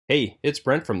Hey, it's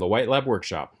Brent from the White Lab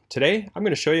Workshop. Today, I'm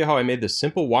going to show you how I made this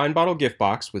simple wine bottle gift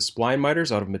box with spline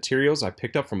miters out of materials I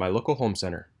picked up from my local home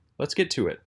center. Let's get to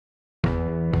it.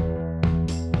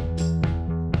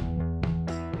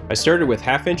 I started with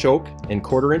 1/2 inch oak and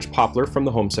 1/4 inch poplar from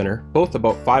the home center, both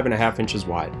about 5.5 inches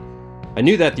wide. I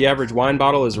knew that the average wine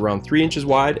bottle is around 3 inches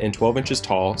wide and 12 inches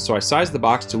tall, so I sized the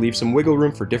box to leave some wiggle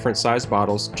room for different sized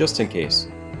bottles, just in case.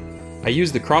 I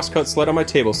used the crosscut sled on my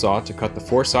table saw to cut the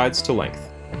 4 sides to length.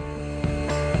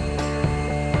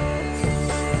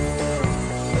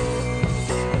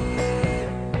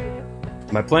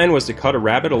 My plan was to cut a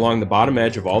rabbet along the bottom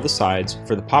edge of all the sides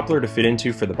for the poplar to fit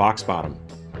into for the box bottom,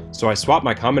 so I swapped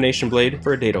my combination blade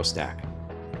for a dado stack.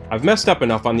 I've messed up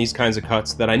enough on these kinds of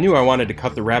cuts that I knew I wanted to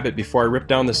cut the rabbet before I ripped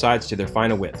down the sides to their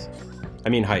final width. I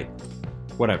mean height.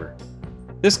 Whatever.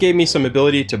 This gave me some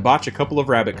ability to botch a couple of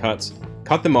rabbet cuts,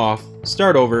 cut them off,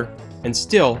 start over, and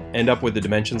still end up with the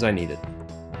dimensions I needed.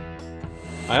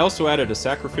 I also added a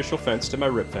sacrificial fence to my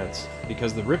rip fence,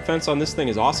 because the rip fence on this thing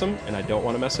is awesome and I don't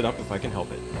want to mess it up if I can help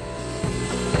it.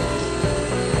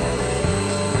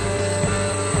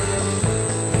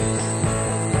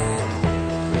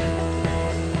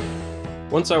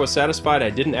 Once I was satisfied I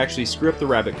didn't actually screw up the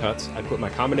rabbet cuts, I put my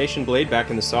combination blade back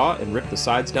in the saw and ripped the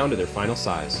sides down to their final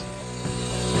size.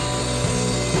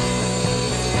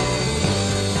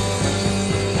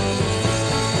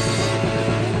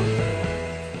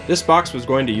 This box was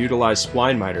going to utilize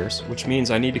spline miters, which means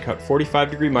I need to cut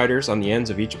 45-degree miters on the ends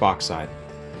of each box side.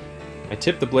 I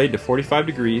tipped the blade to 45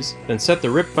 degrees, then set the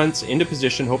rip fence into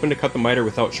position hoping to cut the miter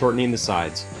without shortening the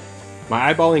sides.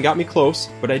 My eyeballing got me close,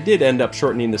 but I did end up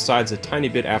shortening the sides a tiny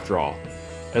bit after all.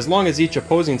 As long as each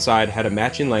opposing side had a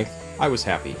matching length, I was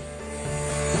happy.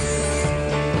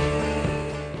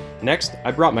 Next,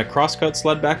 I brought my crosscut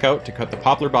sled back out to cut the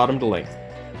poplar bottom to length.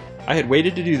 I had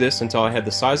waited to do this until I had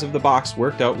the size of the box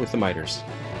worked out with the miters.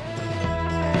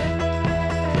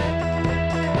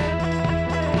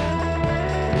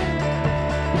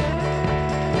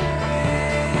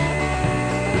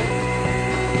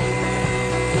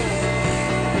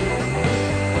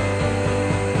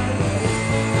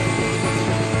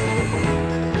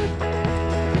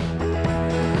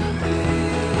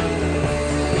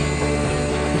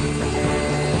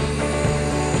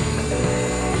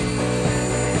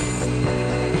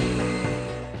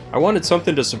 I wanted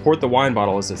something to support the wine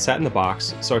bottle as it sat in the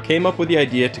box, so I came up with the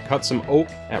idea to cut some oak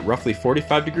at roughly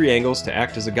 45-degree angles to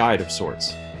act as a guide of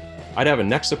sorts. I'd have a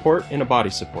neck support and a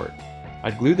body support.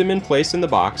 I'd glue them in place in the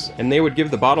box, and they would give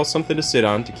the bottle something to sit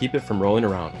on to keep it from rolling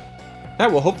around.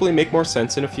 That will hopefully make more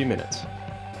sense in a few minutes.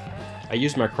 I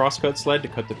used my crosscut sled to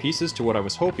cut the pieces to what I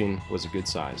was hoping was a good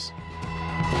size.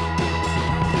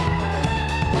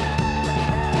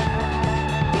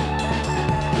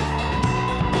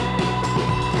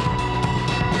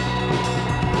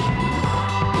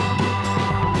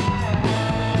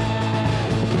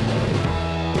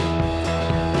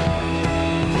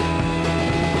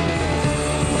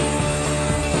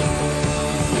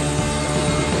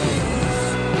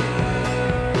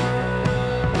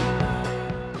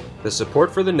 The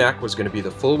support for the neck was going to be the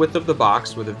full width of the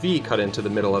box with a V cut into the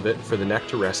middle of it for the neck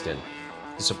to rest in.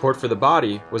 The support for the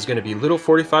body was going to be little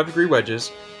 45-degree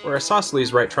wedges, or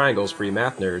isosceles right triangles for you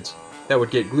math nerds, that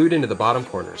would get glued into the bottom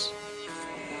corners.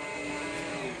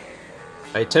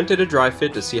 I attempted a dry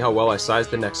fit to see how well I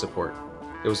sized the neck support.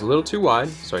 It was a little too wide,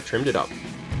 so I trimmed it up.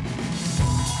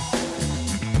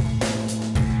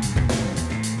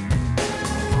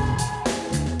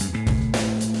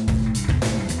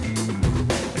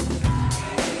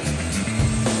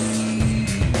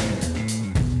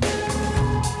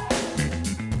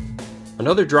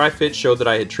 Another dry fit showed that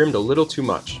I had trimmed a little too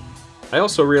much. I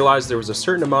also realized there was a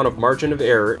certain amount of margin of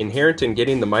error inherent in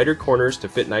getting the mitered corners to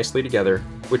fit nicely together,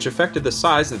 which affected the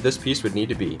size that this piece would need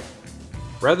to be.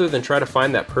 Rather than try to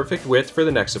find that perfect width for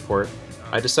the neck support,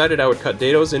 I decided I would cut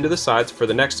dados into the sides for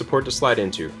the neck support to slide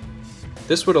into.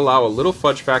 This would allow a little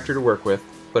fudge factor to work with,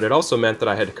 but it also meant that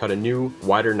I had to cut a new,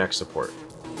 wider neck support.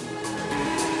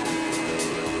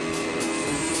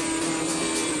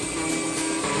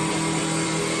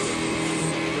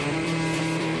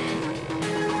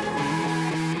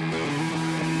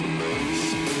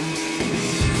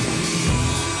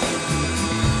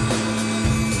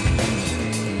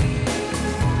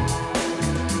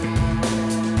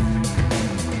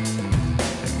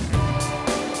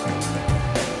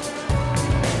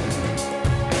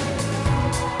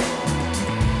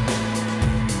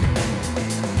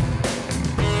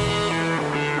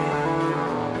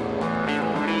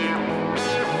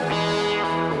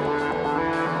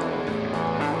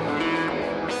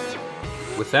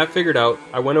 With that figured out,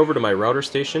 I went over to my router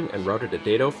station and routed a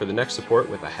dado for the neck support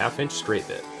with a 1/2 inch straight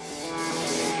bit.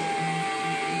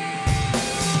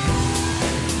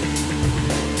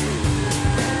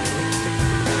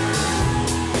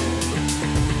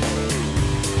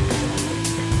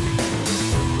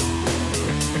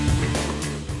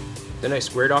 Then I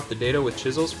squared off the dado with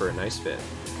chisels for a nice fit.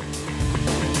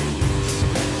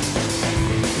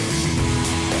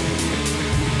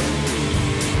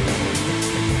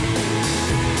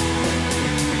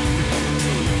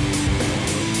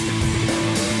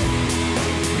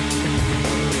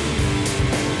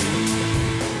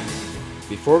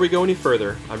 Before we go any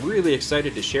further, I'm really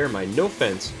excited to share my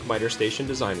no-fence miter station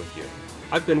design with you.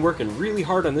 I've been working really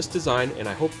hard on this design and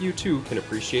I hope you too can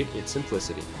appreciate its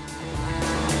simplicity.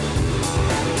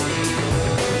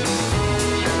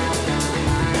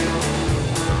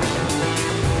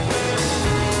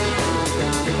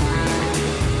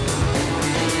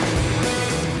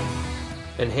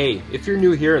 And hey, if you're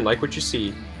new here and like what you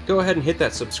see, go ahead and hit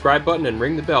that subscribe button and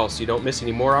ring the bell so you don't miss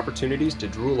any more opportunities to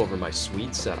drool over my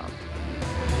sweet setup.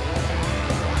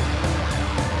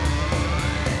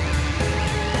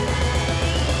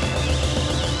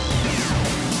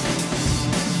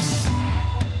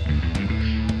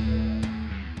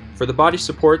 For the body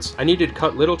supports, I needed to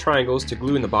cut little triangles to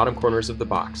glue in the bottom corners of the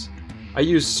box. I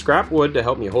used scrap wood to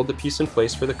help me hold the piece in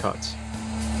place for the cuts.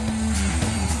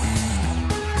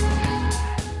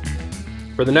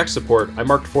 For the neck support, I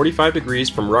marked 45 degrees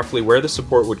from roughly where the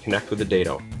support would connect with the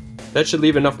dado. That should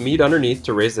leave enough meat underneath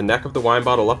to raise the neck of the wine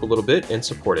bottle up a little bit and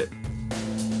support it.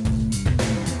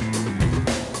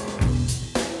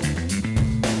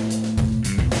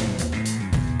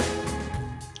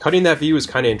 Cutting that V was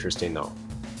kinda interesting though.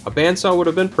 A bandsaw would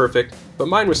have been perfect, but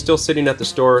mine was still sitting at the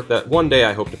store that one day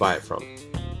I hope to buy it from.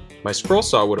 My scroll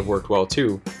saw would have worked well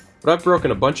too, but I've broken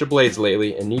a bunch of blades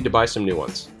lately and need to buy some new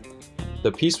ones.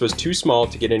 The piece was too small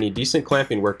to get any decent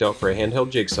clamping worked out for a handheld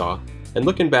jigsaw, and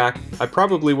looking back, I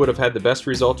probably would have had the best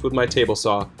results with my table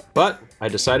saw, but I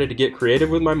decided to get creative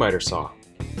with my miter saw.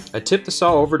 I tipped the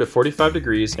saw over to 45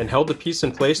 degrees and held the piece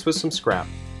in place with some scrap.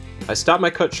 I stopped my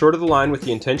cut short of the line with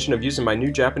the intention of using my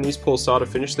new Japanese pull saw to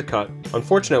finish the cut.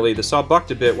 Unfortunately, the saw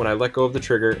bucked a bit when I let go of the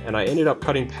trigger and I ended up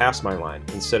cutting past my line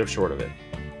instead of short of it.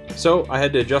 So I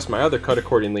had to adjust my other cut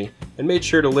accordingly and made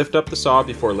sure to lift up the saw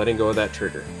before letting go of that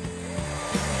trigger.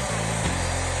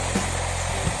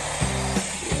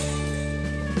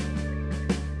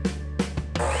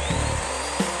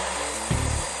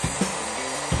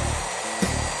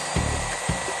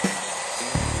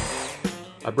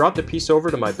 I brought the piece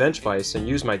over to my bench vise and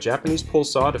used my Japanese pull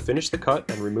saw to finish the cut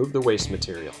and remove the waste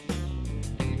material.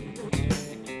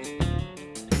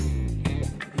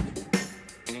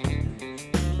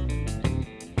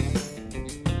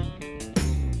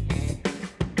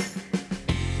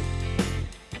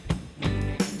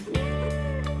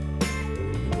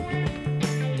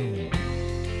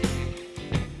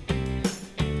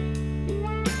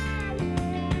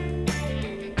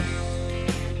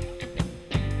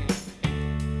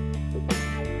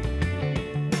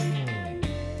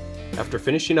 After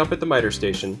finishing up at the miter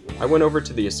station, I went over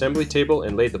to the assembly table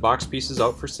and laid the box pieces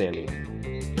out for sanding.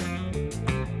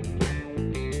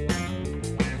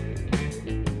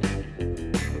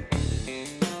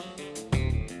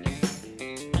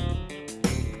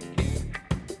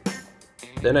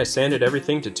 Then I sanded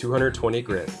everything to 220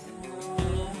 grit.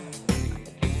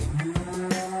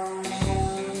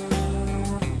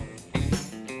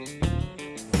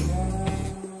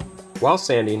 While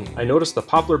sanding, I noticed the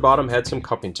poplar bottom had some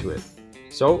cupping to it,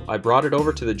 so I brought it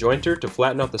over to the jointer to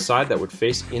flatten out the side that would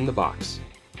face in the box.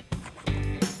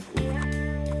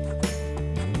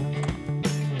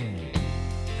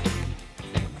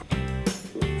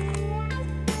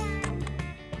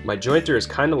 My jointer is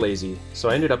kinda lazy, so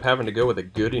I ended up having to go with a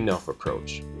good enough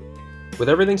approach. With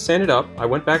everything sanded up, I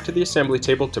went back to the assembly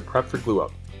table to prep for glue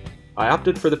up. I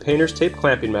opted for the painter's tape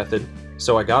clamping method,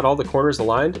 so I got all the corners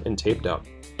aligned and taped up.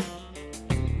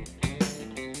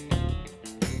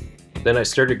 Then I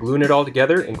started gluing it all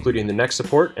together, including the neck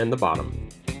support and the bottom.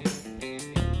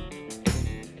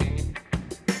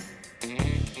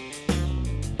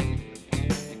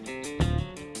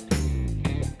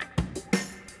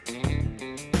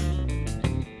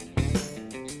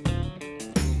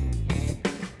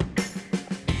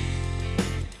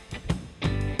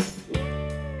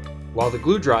 While the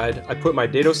glue dried, I put my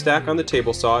dado stack on the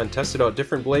table saw and tested out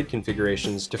different blade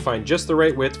configurations to find just the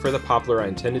right width for the poplar I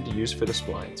intended to use for the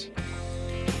splines.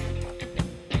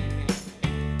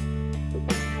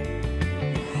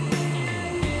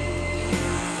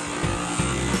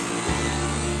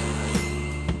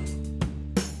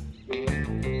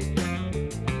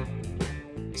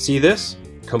 See this?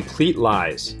 Complete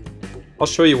lies. I'll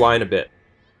show you why in a bit.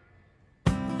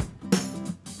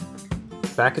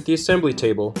 Back at the assembly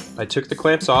table, I took the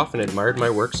clamps off and admired my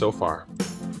work so far.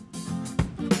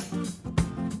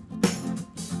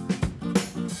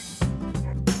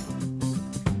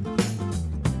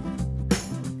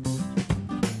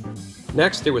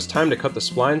 Next, it was time to cut the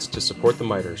splines to support the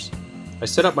miters. I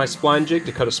set up my spline jig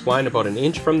to cut a spline about an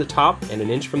inch from the top and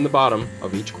an inch from the bottom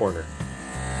of each corner.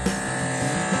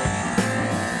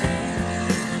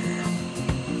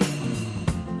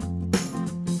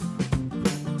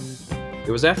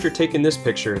 It was after taking this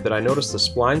picture that I noticed the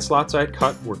spline slots I'd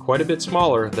cut were quite a bit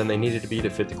smaller than they needed to be to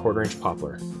fit the 1/4 inch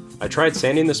poplar. I tried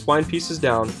sanding the spline pieces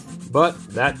down, but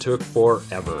that took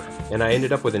forever, and I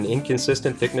ended up with an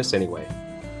inconsistent thickness anyway.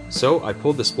 So I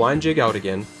pulled the spline jig out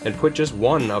again and put just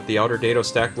one of the outer dado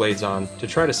stack blades on to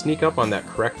try to sneak up on that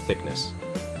correct thickness.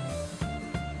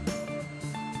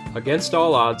 Against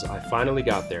all odds, I finally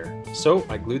got there, so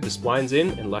I glued the splines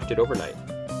in and left it overnight.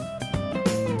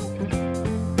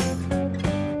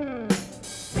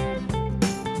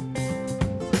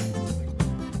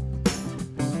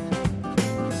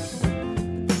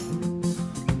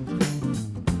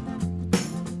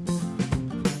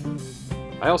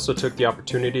 I also took the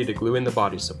opportunity to glue in the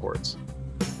body supports.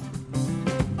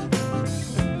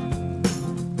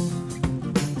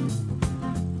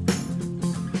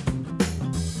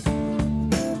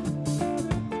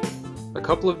 A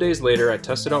couple of days later, I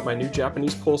tested out my new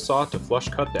Japanese pull saw to flush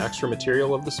cut the extra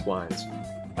material of the splines.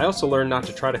 I also learned not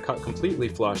to try to cut completely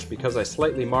flush because I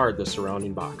slightly marred the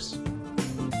surrounding box.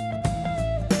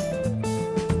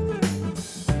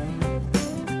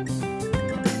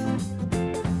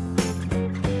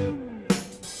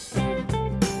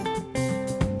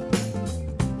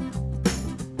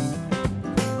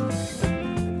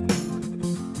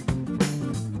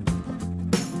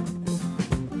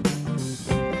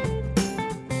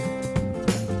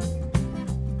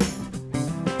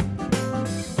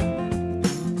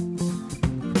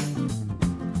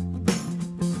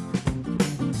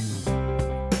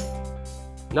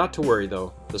 Not to worry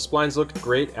though, the splines looked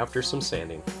great after some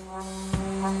sanding.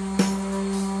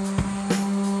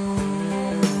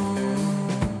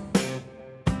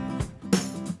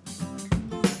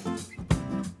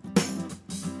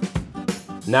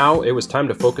 Now it was time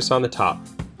to focus on the top.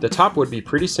 The top would be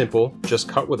pretty simple, just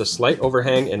cut with a slight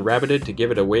overhang and rabbited to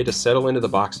give it a way to settle into the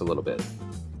box a little bit.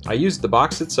 I used the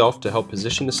box itself to help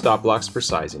position the stop blocks for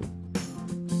sizing.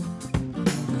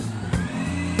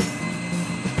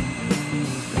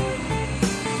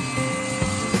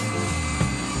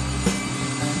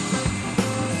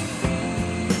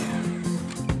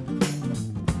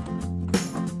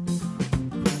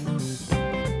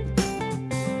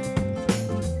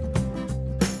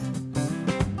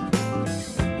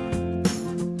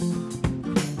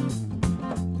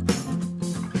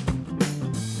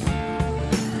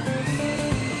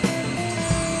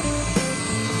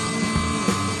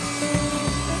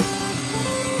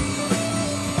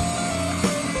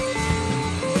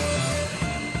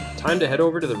 Time to head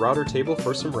over to the router table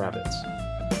for some rabbets.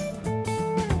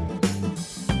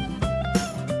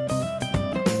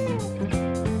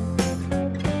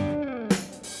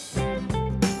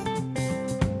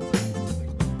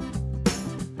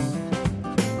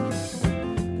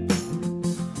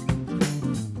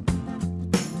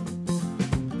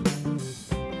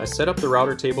 I set up the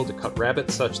router table to cut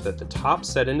rabbets such that the top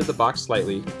set into the box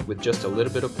slightly with just a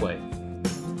little bit of play.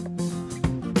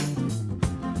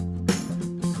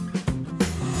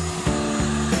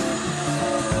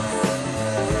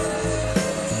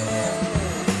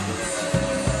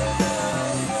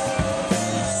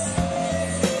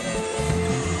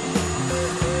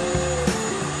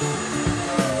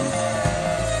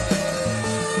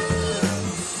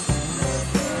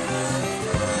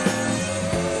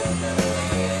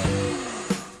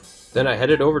 Then I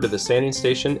headed over to the sanding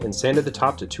station and sanded the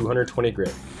top to 220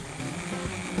 grit.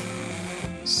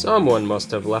 Someone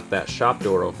must have left that shop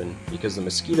door open because the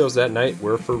mosquitoes that night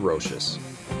were ferocious.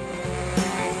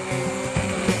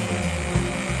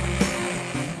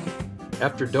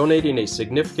 After donating a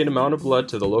significant amount of blood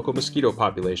to the local mosquito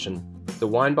population, the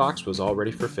wine box was all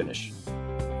ready for finish.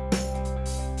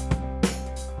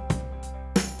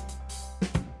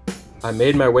 I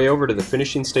made my way over to the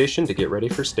finishing station to get ready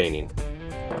for staining.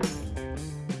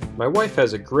 My wife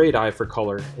has a great eye for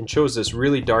color and chose this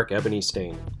really dark ebony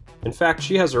stain. In fact,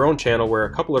 she has her own channel where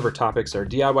a couple of her topics are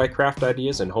DIY craft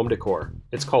ideas and home decor.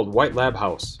 It's called White Lab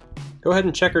House. Go ahead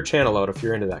and check her channel out if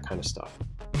you're into that kind of stuff.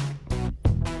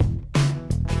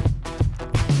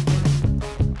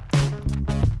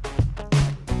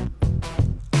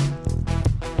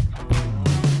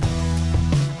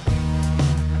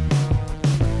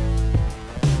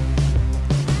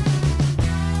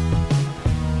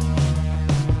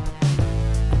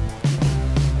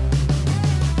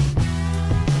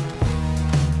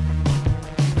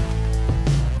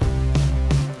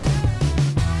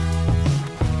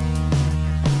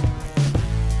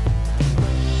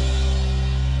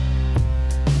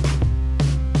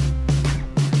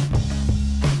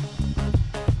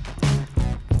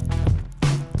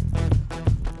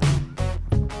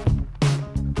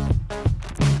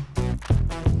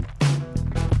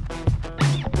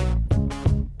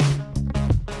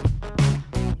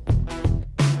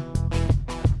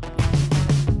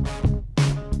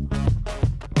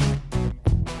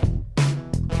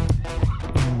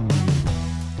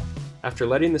 After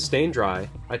letting the stain dry,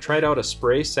 I tried out a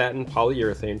spray satin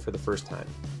polyurethane for the first time.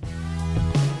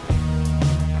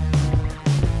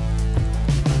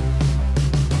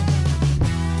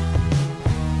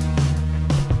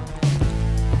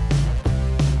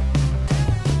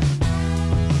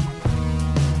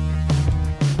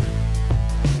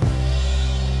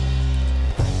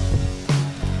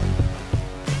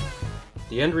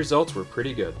 The end results were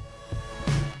pretty good.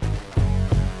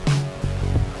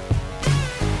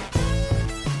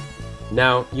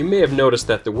 Now, you may have noticed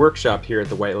that the workshop here at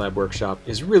the White Lab Workshop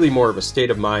is really more of a state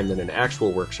of mind than an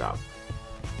actual workshop.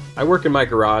 I work in my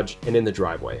garage and in the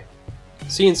driveway.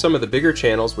 Seeing some of the bigger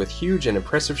channels with huge and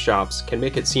impressive shops can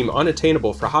make it seem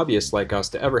unattainable for hobbyists like us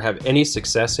to ever have any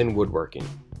success in woodworking.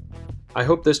 I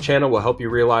hope this channel will help you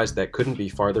realize that couldn't be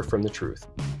farther from the truth.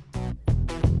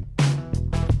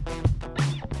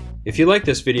 If you like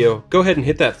this video, go ahead and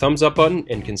hit that thumbs up button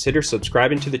and consider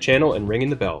subscribing to the channel and ringing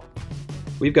the bell.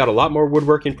 We've got a lot more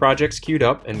woodworking projects queued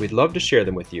up and we'd love to share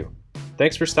them with you.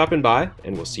 Thanks for stopping by,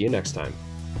 and we'll see you next time.